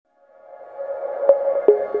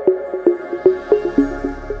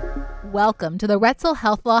Welcome to the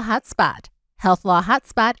HealthLaw HotSpot. HealthLaw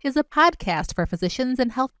HotSpot is a podcast for physicians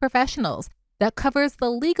and health professionals that covers the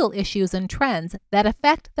legal issues and trends that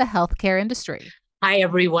affect the healthcare industry. Hi,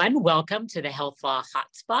 everyone. Welcome to the HealthLaw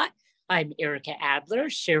HotSpot. I'm Erica Adler,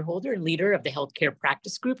 shareholder and leader of the healthcare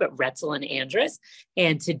practice group at Retzel and Andrus.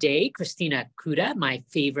 And today, Christina Kuta, my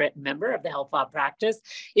favorite member of the HealthLaw practice,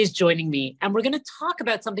 is joining me. And we're going to talk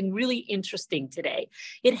about something really interesting today.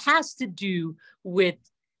 It has to do with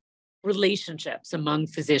relationships among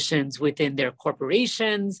physicians within their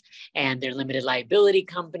corporations and their limited liability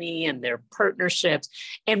company and their partnerships,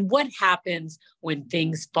 and what happens when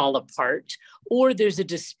things fall apart or there's a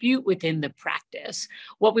dispute within the practice.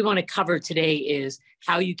 What we want to cover today is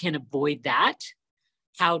how you can avoid that,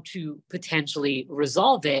 how to potentially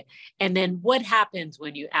resolve it, and then what happens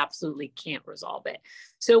when you absolutely can't resolve it.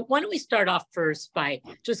 So why don't we start off first by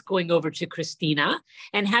just going over to Christina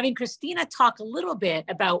and having Christina talk a little bit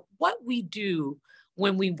about what we do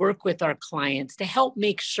when we work with our clients to help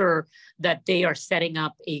make sure that they are setting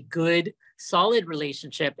up a good, solid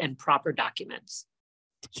relationship and proper documents.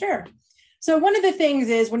 Sure. So one of the things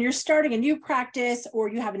is when you're starting a new practice or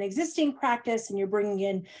you have an existing practice and you're bringing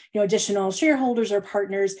in, additional shareholders or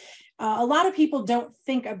partners, a lot of people don't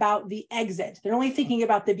think about the exit. They're only thinking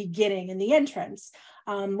about the beginning and the entrance.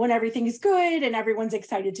 When everything is good and everyone's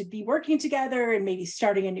excited to be working together and maybe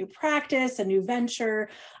starting a new practice, a new venture.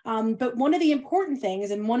 But one of the important things,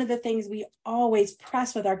 and one of the things we always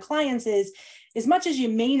press with our clients is, as much as you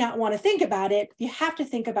may not want to think about it, you have to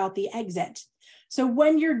think about the exit. So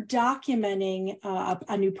when you're documenting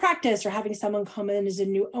a new practice or having someone come in as a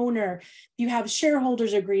new owner, you have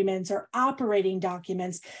shareholders agreements or operating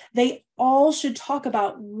documents. They all should talk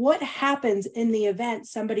about what happens in the event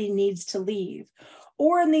somebody needs to leave,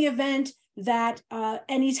 or in the event that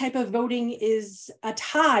any type of voting is a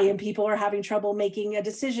tie and people are having trouble making a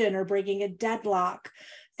decision or breaking a deadlock.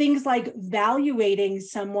 Things like valuating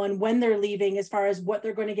someone when they're leaving as far as what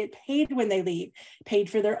they're going to get paid when they leave, paid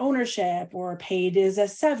for their ownership or paid as a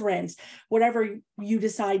severance, whatever you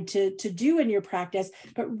decide to do in your practice.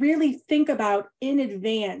 But really think about in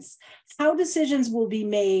advance how decisions will be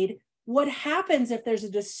made, what happens if there's a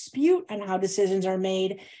dispute on how decisions are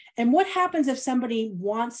made, and what happens if somebody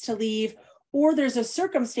wants to leave or there's a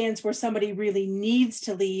circumstance where somebody really needs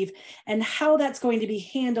to leave, and how that's going to be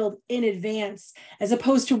handled in advance, as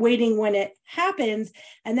opposed to waiting when it happens,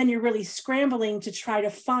 and then you're really scrambling to try to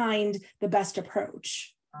find the best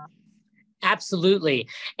approach. Absolutely.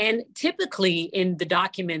 And typically in the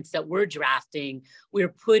documents that we're drafting, we're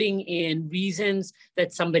putting in reasons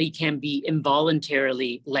that somebody can be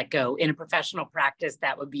involuntarily let go. In a professional practice,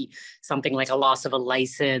 that would be something like a loss of a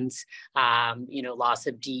license, loss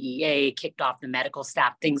of DEA, kicked off the medical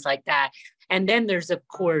staff, things like that. And then there's, of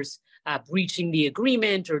course, breaching the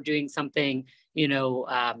agreement or doing something,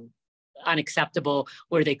 unacceptable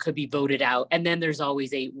where they could be voted out. And then there's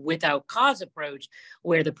always a without cause approach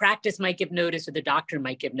where the practice might give notice or the doctor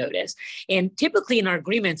might give notice. And typically in our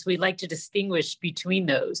agreements, we like to distinguish between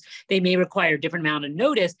those. They may require a different amount of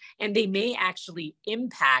notice and they may actually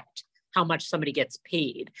impact how much somebody gets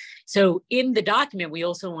paid. So in the document, we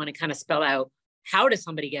also want to kind of spell out, how does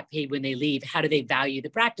somebody get paid when they leave? How do they value the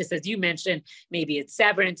practice? As you mentioned, maybe it's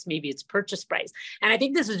severance, maybe it's purchase price. And I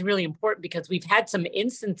think this is really important because we've had some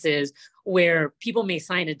instances where people may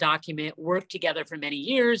sign a document, work together for many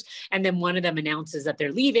years, and then one of them announces that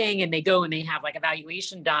they're leaving and they go and they have like a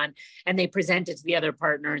valuation done and they present it to the other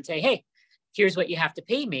partner and say, hey, here's what you have to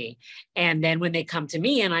pay me. And then when they come to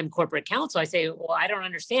me and I'm corporate counsel, I say, well, I don't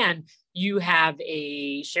understand. You have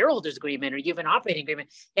a shareholders agreement or you have an operating agreement.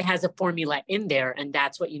 It has a formula in there and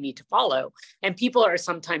that's what you need to follow. And people are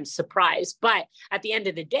sometimes surprised. But at the end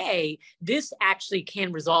of the day, this actually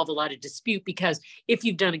can resolve a lot of dispute because if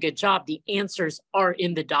you've done a good job, the answers are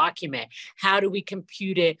in the document. How do we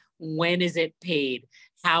compute it? When is it paid?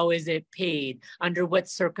 How is it paid? Under what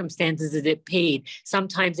circumstances is it paid?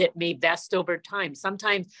 Sometimes it may vest over time.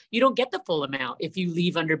 Sometimes you don't get the full amount. If you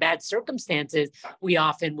leave under bad circumstances, we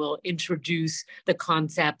often will introduce the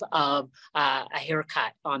concept of a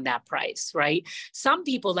haircut on that price, right? Some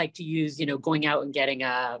people like to use, going out and getting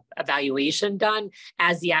a valuation done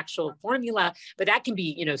as the actual formula, but that can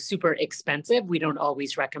be, super expensive. We don't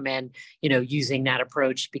always recommend, using that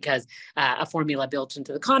approach because a formula built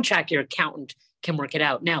into the contract, your accountant can work it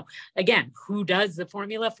out. Now, again, who does the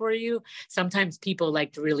formula for you? Sometimes people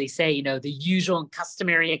like to really say, the usual and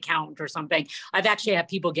customary accountant or something. I've actually had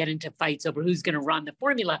people get into fights over who's going to run the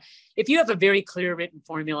formula. If you have a very clear written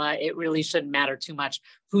formula, it really shouldn't matter too much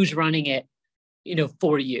who's running it.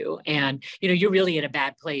 for you. And, you're really in a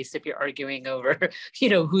bad place if you're arguing over,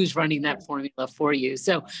 who's running that formula for you.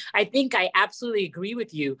 So I think I absolutely agree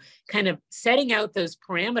with you. Kind of setting out those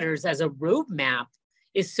parameters as a roadmap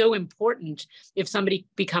is so important. If somebody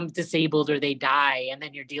becomes disabled or they die, and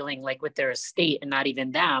then you're dealing like with their estate and not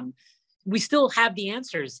even them, we still have the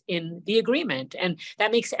answers in the agreement. And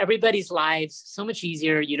that makes everybody's lives so much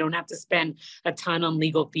easier. You don't have to spend a ton on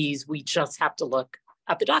legal fees. We just have to look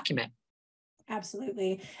at the document.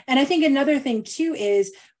 Absolutely. And I think another thing too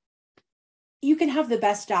is you can have the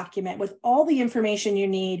best document with all the information you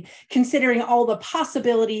need, considering all the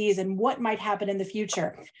possibilities and what might happen in the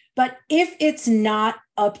future. But if it's not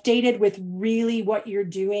updated with really what you're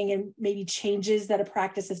doing and maybe changes that a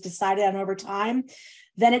practice has decided on over time,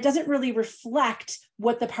 then it doesn't really reflect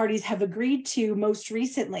what the parties have agreed to most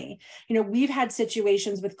recently. We've had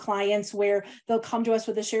situations with clients where they'll come to us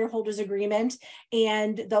with a shareholders agreement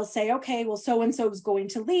and they'll say, okay, well, so-and-so is going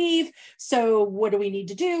to leave. So what do we need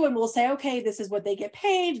to do? And we'll say, okay, this is what they get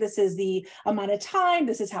paid. This is the amount of time.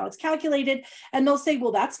 This is how it's calculated. And they'll say,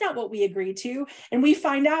 well, that's not what we agreed to. And we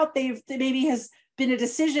find out maybe has been a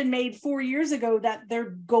decision made 4 years ago that they're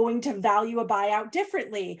going to value a buyout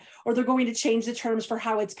differently, or they're going to change the terms for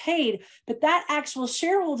how it's paid. But that actual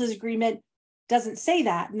shareholders agreement doesn't say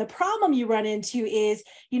that. And the problem you run into is,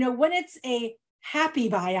 when it's a happy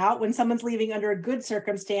buyout, when someone's leaving under a good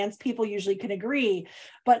circumstance, people usually can agree.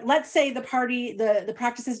 But let's say the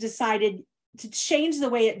practice has decided to change the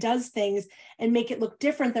way it does things and make it look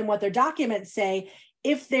different than what their documents say.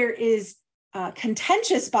 If there is a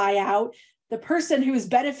contentious buyout, the person who is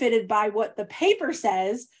benefited by what the paper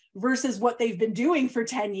says versus what they've been doing for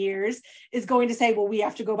 10 years is going to say, well, we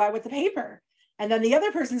have to go by what the paper. And then the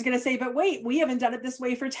other person's going to say, but wait, we haven't done it this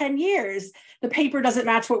way for 10 years. The paper doesn't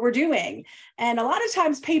match what we're doing. And a lot of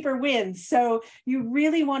times paper wins. So you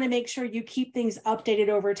really want to make sure you keep things updated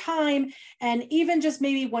over time. And even just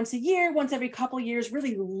maybe once a year, once every couple of years,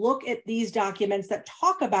 really look at these documents that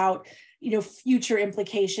talk about future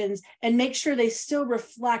implications and make sure they still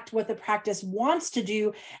reflect what the practice wants to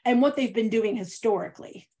do and what they've been doing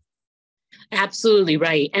historically. Absolutely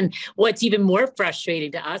right. And what's even more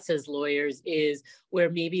frustrating to us as lawyers is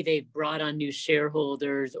where maybe they've brought on new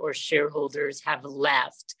shareholders or shareholders have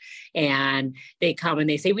left and they come and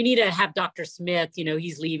they say, we need to have Dr. Smith,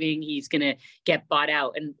 he's leaving, he's going to get bought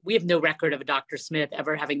out. And we have no record of a Dr. Smith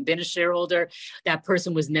ever having been a shareholder. That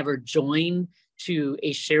person was never joined to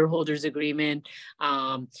a shareholders agreement,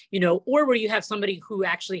 or where you have somebody who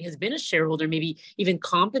actually has been a shareholder, maybe even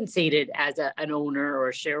compensated as an owner or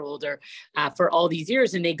a shareholder for all these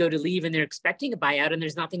years, and they go to leave and they're expecting a buyout and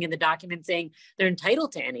there's nothing in the document saying they're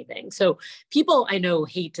entitled to anything. So people I know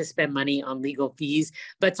hate to spend money on legal fees,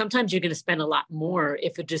 but sometimes you're going to spend a lot more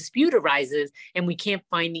if a dispute arises and we can't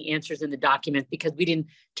find the answers in the document because we didn't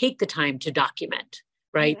take the time to document,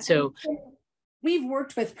 right? Yeah. So we've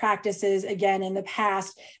worked with practices, again, in the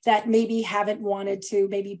past that maybe haven't wanted to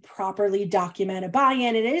maybe properly document a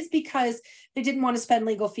buy-in. And it is because they didn't want to spend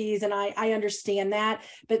legal fees. And I understand that.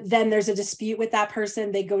 But then there's a dispute with that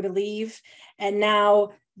person. They go to leave. And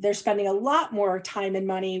now they're spending a lot more time and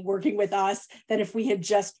money working with us than if we had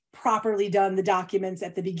just properly done the documents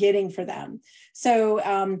at the beginning for them.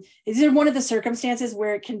 So these are one of the circumstances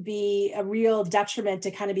where it can be a real detriment to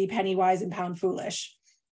kind of be penny wise and pound foolish.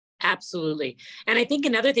 Absolutely. And I think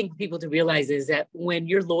another thing for people to realize is that when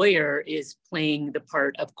your lawyer is playing the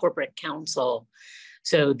part of corporate counsel,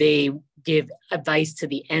 so they give advice to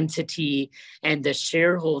the entity and the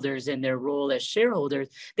shareholders in their role as shareholders,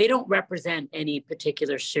 they don't represent any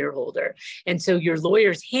particular shareholder. And so your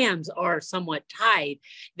lawyer's hands are somewhat tied.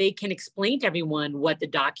 They can explain to everyone what the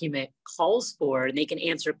document calls for, and they can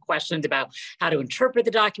answer questions about how to interpret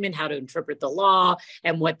the document, how to interpret the law,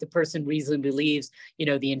 and what the person reasonably believes,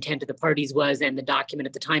 the intent of the parties was, and the document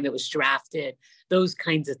at the time it was drafted, those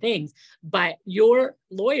kinds of things. But your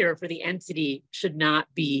lawyer for the entity should not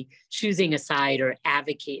be choosing a side or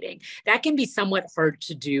advocating. That can be somewhat hard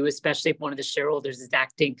to do, especially if one of the shareholders is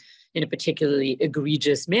acting in a particularly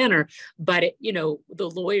egregious manner. But, the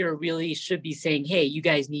lawyer really should be saying, hey, you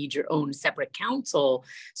guys need your own separate counsel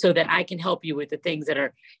so that I can help you with the things that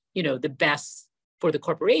are, the best for the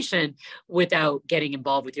corporation without getting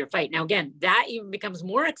involved with your fight. Now, again, that even becomes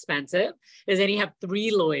more expensive because then you have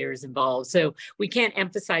 3 lawyers involved. So we can't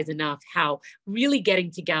emphasize enough how really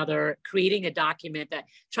getting together, creating a document that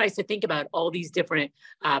tries to think about all these different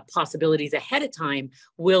possibilities ahead of time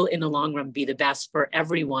will, in the long run, be the best for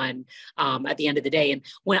everyone at the end of the day. And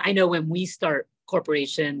when we start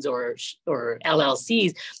corporations or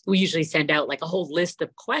LLCs, we usually send out like a whole list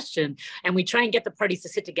of questions, and we try and get the parties to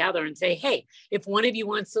sit together and say, hey, if one of you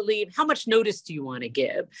wants to leave, how much notice do you want to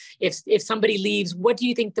give? If somebody leaves, what do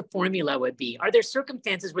you think the formula would be? Are there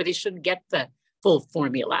circumstances where they shouldn't get the full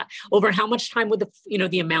formula? Over how much time would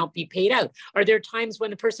the amount be paid out? Are there times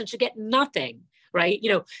when the person should get nothing? Right?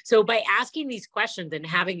 So by asking these questions and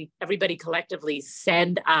having everybody collectively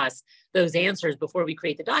send us those answers before we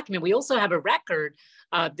create the document, we also have a record.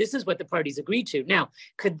 This is what the parties agreed to. Now,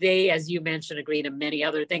 could they, as you mentioned, agree to many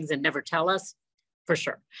other things and never tell us? For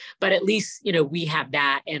sure. But at least, we have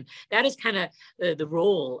that. And that is kind of the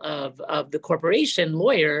role of the corporation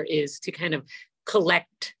lawyer, is to kind of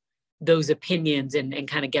collect those opinions and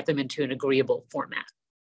kind of get them into an agreeable format.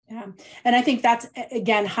 Yeah. And I think that's,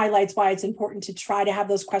 again, highlights why it's important to try to have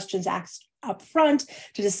those questions asked up front,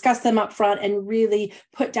 to discuss them up front, and really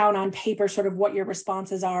put down on paper sort of what your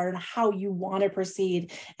responses are and how you want to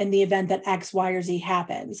proceed in the event that X, Y, or Z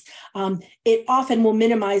happens. It often will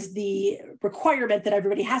minimize the requirement that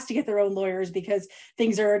everybody has to get their own lawyers because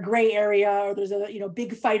things are a gray area, or there's a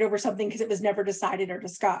big fight over something because it was never decided or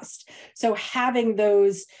discussed. So having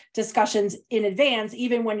those discussions in advance,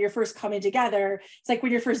 even when you're first coming together, it's like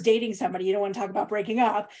when you're first dating somebody, you don't want to talk about breaking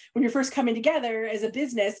up. When you're first coming together as a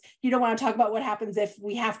business, you don't want to talk about what happens if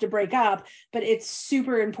we have to break up, but it's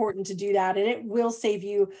super important to do that. And it will save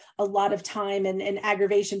you a lot of time and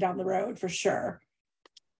aggravation down the road for sure.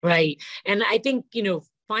 Right. And I think,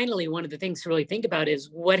 finally, one of the things to really think about is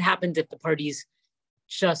what happens if the parties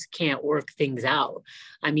just can't work things out.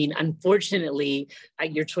 I mean, unfortunately,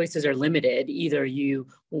 your choices are limited. Either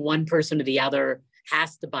one person or the other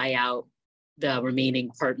has to buy out the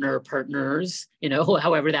remaining partners,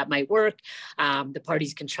 however that might work. The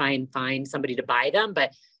parties can try and find somebody to buy them,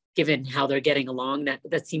 but given how they're getting along,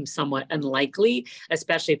 that seems somewhat unlikely,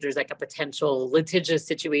 especially if there's like a potential litigious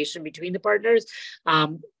situation between the partners.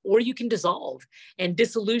 Or you can dissolve. And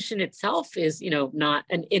dissolution itself is, not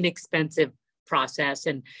an inexpensive process.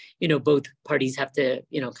 And, both parties have to,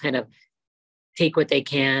 kind of take what they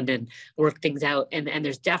can and work things out. And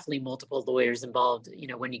there's definitely multiple lawyers involved,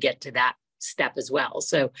 when you get to that step as well.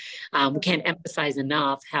 So we can't emphasize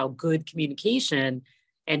enough how good communication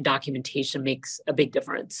and documentation makes a big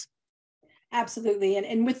difference. Absolutely.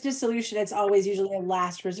 And with dissolution, it's always usually a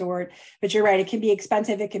last resort, but you're right. It can be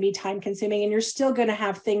expensive. It can be time consuming, and you're still going to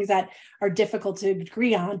have things that are difficult to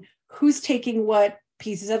agree on. Who's taking what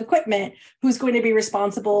pieces of equipment? Who's going to be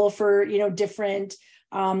responsible for, different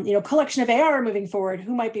collection of AR moving forward?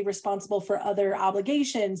 Who might be responsible for other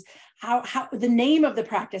obligations? How the name of the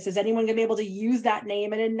practice, is anyone going to be able to use that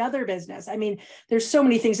name in another business? I mean, there's so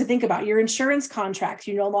many things to think about. Your insurance contracts,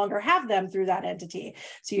 you no longer have them through that entity.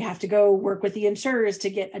 So you have to go work with the insurers to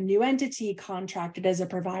get a new entity contracted as a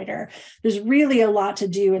provider. There's really a lot to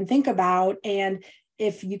do and think about. And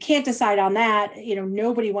if you can't decide on that,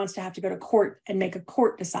 nobody wants to have to go to court and make a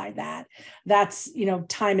court decide that. That's,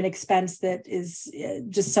 time and expense that is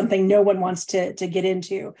just something no one wants to get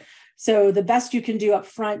into. So the best you can do up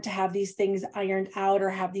front to have these things ironed out or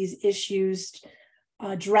have these issues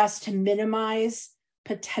addressed to minimize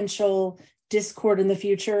potential discord in the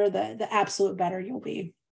future, the absolute better you'll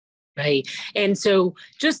be. Right. And so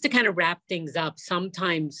just to kind of wrap things up,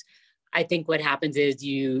 sometimes I think what happens is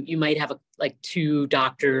you might have two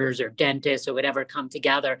doctors or dentists or whatever come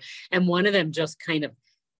together, and one of them just kind of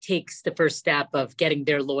takes the first step of getting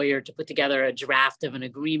their lawyer to put together a draft of an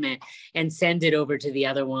agreement and send it over to the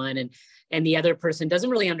other one. And the other person doesn't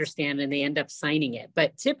really understand and they end up signing it.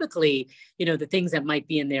 But typically, the things that might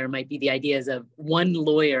be in there might be the ideas of one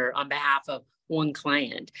lawyer on behalf of one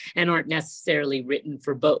client and aren't necessarily written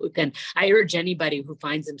for both. And I urge anybody who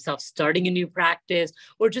finds themselves starting a new practice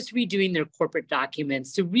or just redoing their corporate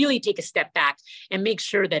documents to really take a step back and make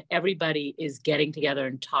sure that everybody is getting together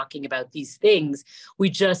and talking about these things. We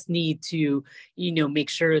just need to, make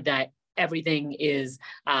sure that everything is,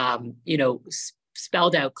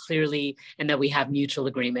 spelled out clearly and that we have mutual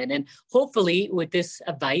agreement. And hopefully with this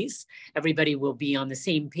advice, everybody will be on the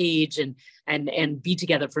same page and be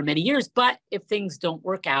together for many years. But if things don't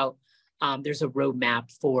work out, there's a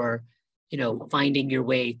roadmap for, finding your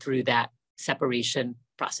way through that separation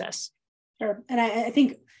process. Sure. And I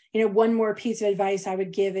think, one more piece of advice I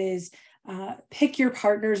would give is pick your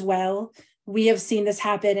partners well. We have seen this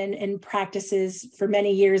happen in practices for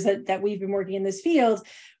many years that we've been working in this field,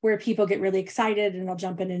 where people get really excited and they'll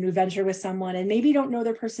jump in a new venture with someone and maybe don't know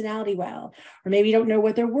their personality well, or maybe don't know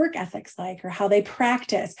what their work ethic's like or how they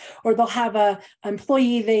practice, or they'll have a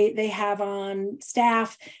employee they have on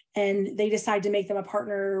staff and they decide to make them a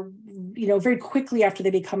partner, very quickly after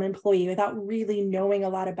they become an employee without really knowing a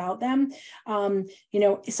lot about them.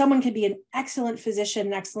 Someone could be an excellent physician,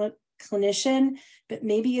 an excellent clinician, but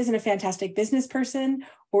maybe isn't a fantastic business person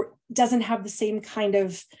or doesn't have the same kind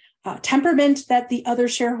of temperament that the other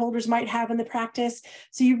shareholders might have in the practice.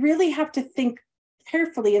 So you really have to think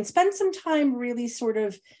carefully and spend some time really sort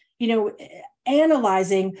of,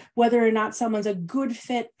 analyzing whether or not someone's a good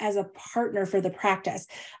fit as a partner for the practice.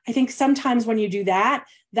 I think sometimes when you do that,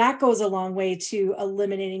 that goes a long way to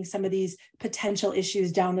eliminating some of these potential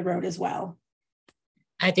issues down the road as well.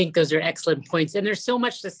 I think those are excellent points. And there's so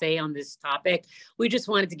much to say on this topic. We just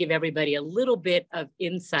wanted to give everybody a little bit of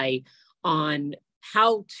insight on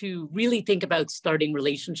how to really think about starting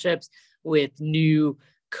relationships with new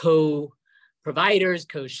co-providers,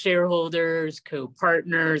 co-shareholders,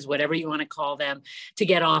 co-partners, whatever you want to call them, to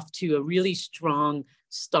get off to a really strong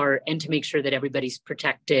start and to make sure that everybody's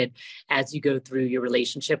protected as you go through your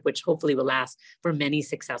relationship, which hopefully will last for many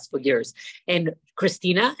successful years. And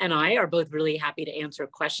Christina and I are both really happy to answer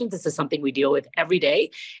questions. This is something we deal with every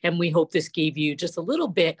day, and we hope this gave you just a little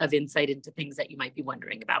bit of insight into things that you might be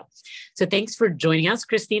wondering about. So thanks for joining us,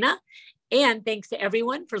 Christina. And thanks to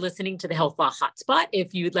everyone for listening to the HealthLaw Hotspot.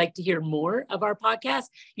 If you'd like to hear more of our podcast,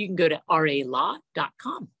 you can go to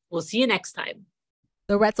ralaw.com. We'll see you next time.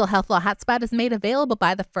 The Retzel HealthLaw Hotspot is made available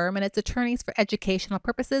by the firm and its attorneys for educational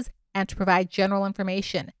purposes and to provide general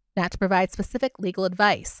information, not to provide specific legal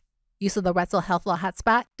advice. Use of the Retzel HealthLaw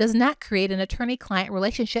Hotspot does not create an attorney-client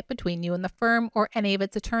relationship between you and the firm or any of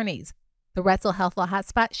its attorneys. The Retzel HealthLaw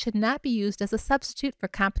Hotspot should not be used as a substitute for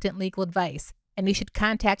competent legal advice, and you should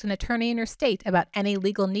contact an attorney in your state about any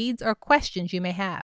legal needs or questions you may have.